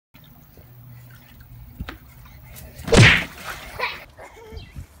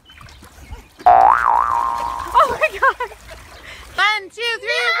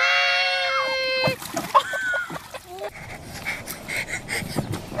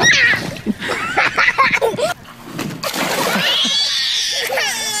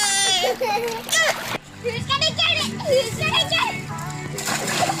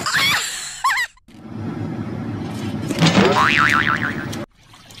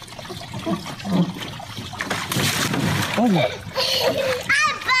Come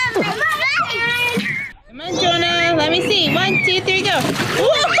on, Jonah. Let me see. 1, 2, 3, go.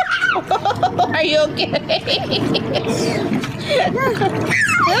 Whoa! Are you okay? There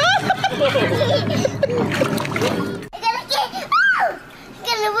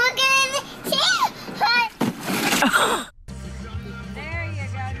you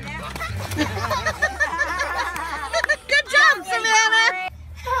go. Now. Good job, Savannah.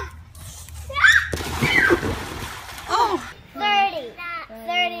 Oh. 30,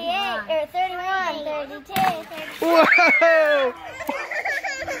 38, or 31, 32, 33. Whoa!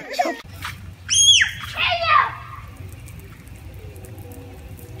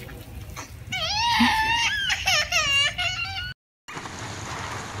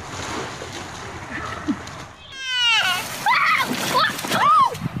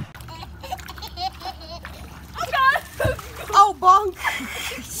 Oh, bonk.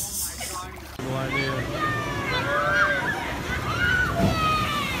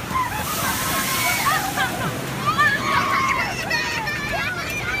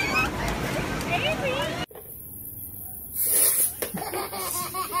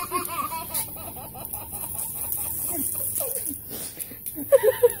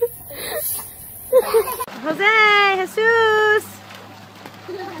 Jose, Jesus.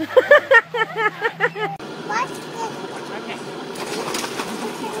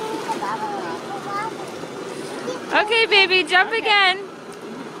 Okay, baby, jump again.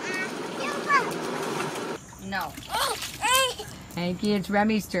 No. Hanky, it's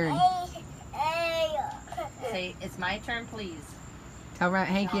Remy's turn. Say, it's my turn, please. Tell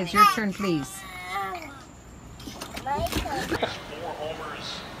Hanky, it's your turn, please. 4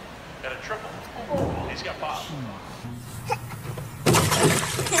 homers and a triple. He's got pop.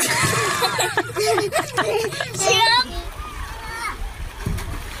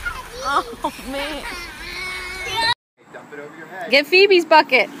 Oh, man. Dump it over your head. Get Phoebe's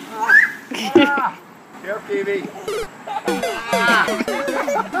bucket. Here, Phoebe.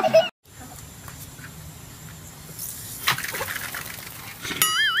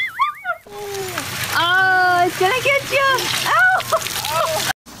 Oh, it's gonna get you. Oh.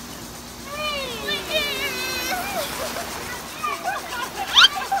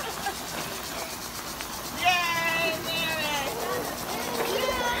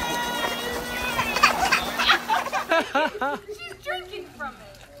 She's drinking from it.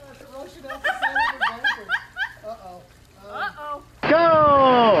 Uh-oh. Uh-oh. Go!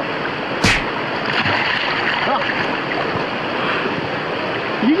 Oh.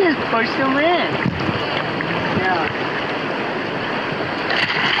 You just pushed him in. Yeah.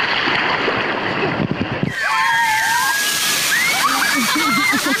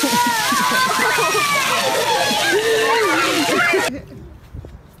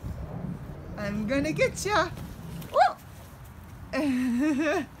 I'm gonna get ya.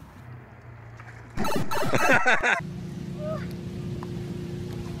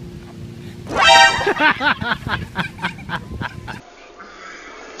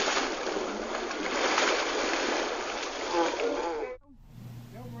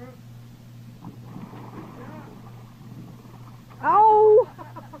 Oh!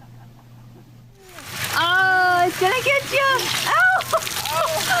 Oh, it's gonna get you! Oh!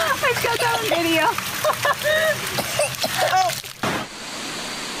 I got that on video.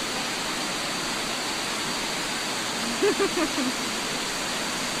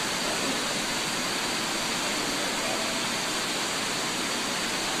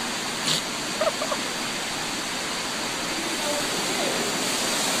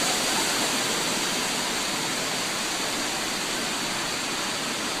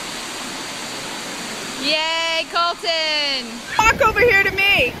 Yay, Colton! Walk over here to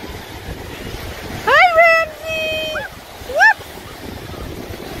me. Hi, Ramsey! Whoop!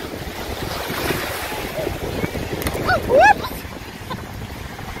 Oh, whoops!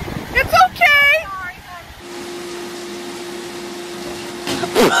 It's okay!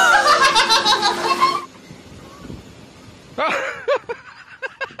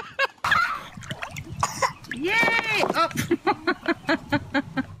 Yay! Oh.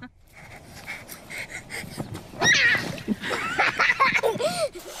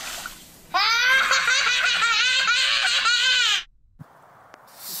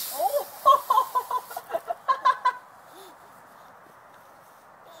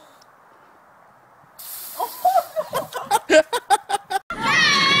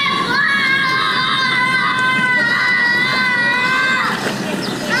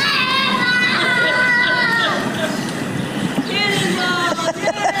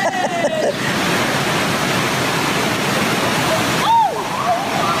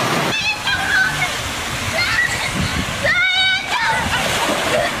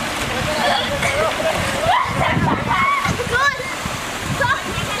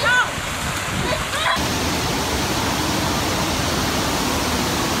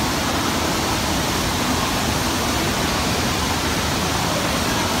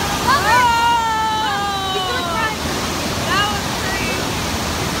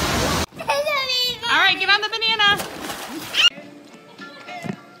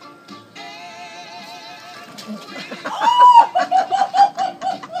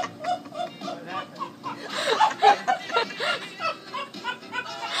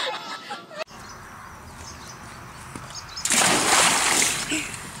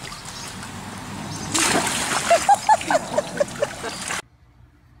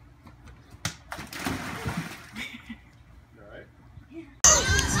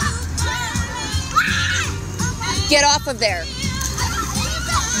 Get off of there.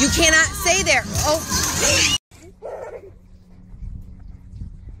 You cannot stay there. Oh.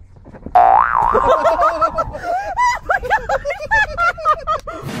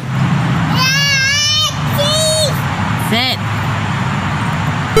 Sit.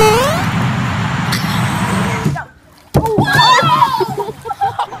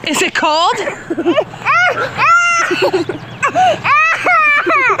 Is it cold?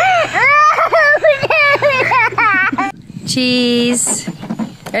 Cheese.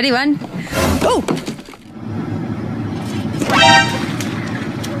 Ready, one. Oh!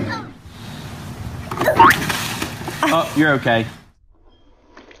 Oh, you're okay.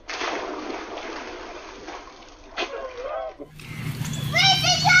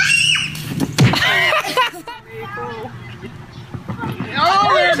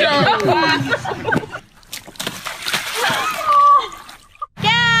 Oh, there it goes!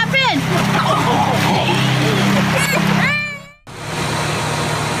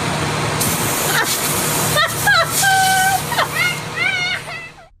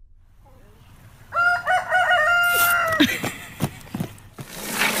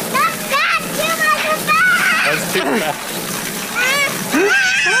 That's too bad.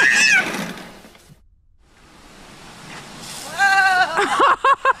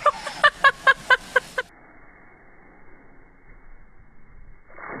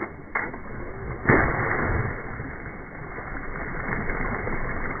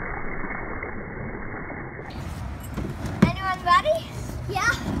 Anyone ready?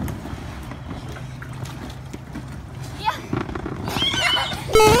 Yeah. Yeah.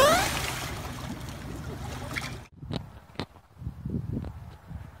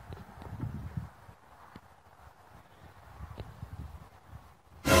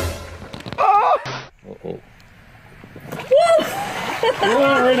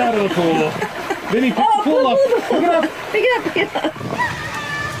 Oh, right out of the pool. Vinny, pick the pool up. Pick it up. Pick it up, pick it up.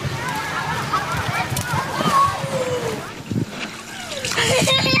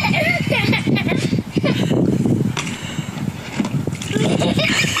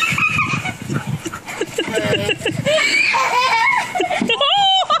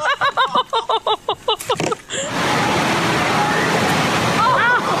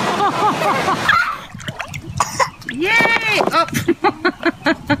 Yay! Oh.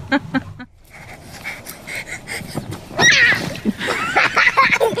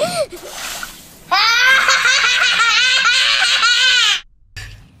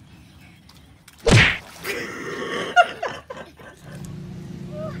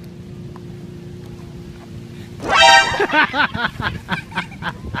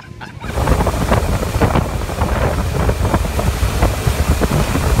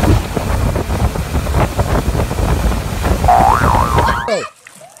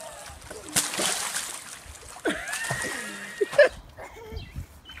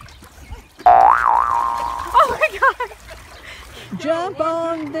 Jump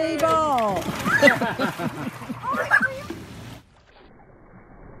on the ball.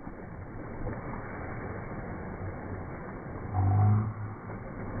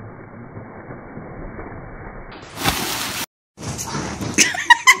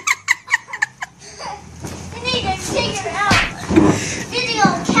 We need to figure out video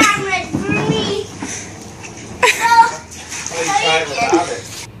cameras for me. So,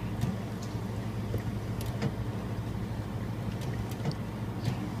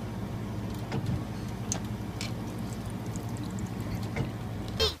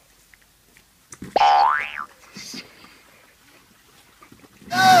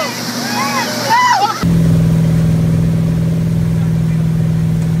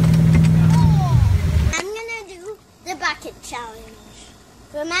 I'm gonna do the bucket challenge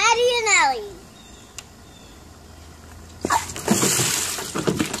for Maddie and Ellie.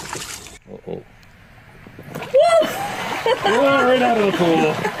 Oh, right out of the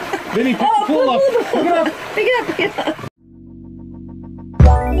pool. Vinny, pick the pool up. Pick it up. Pick it up, pick it up.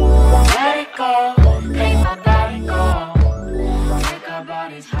 Let it go.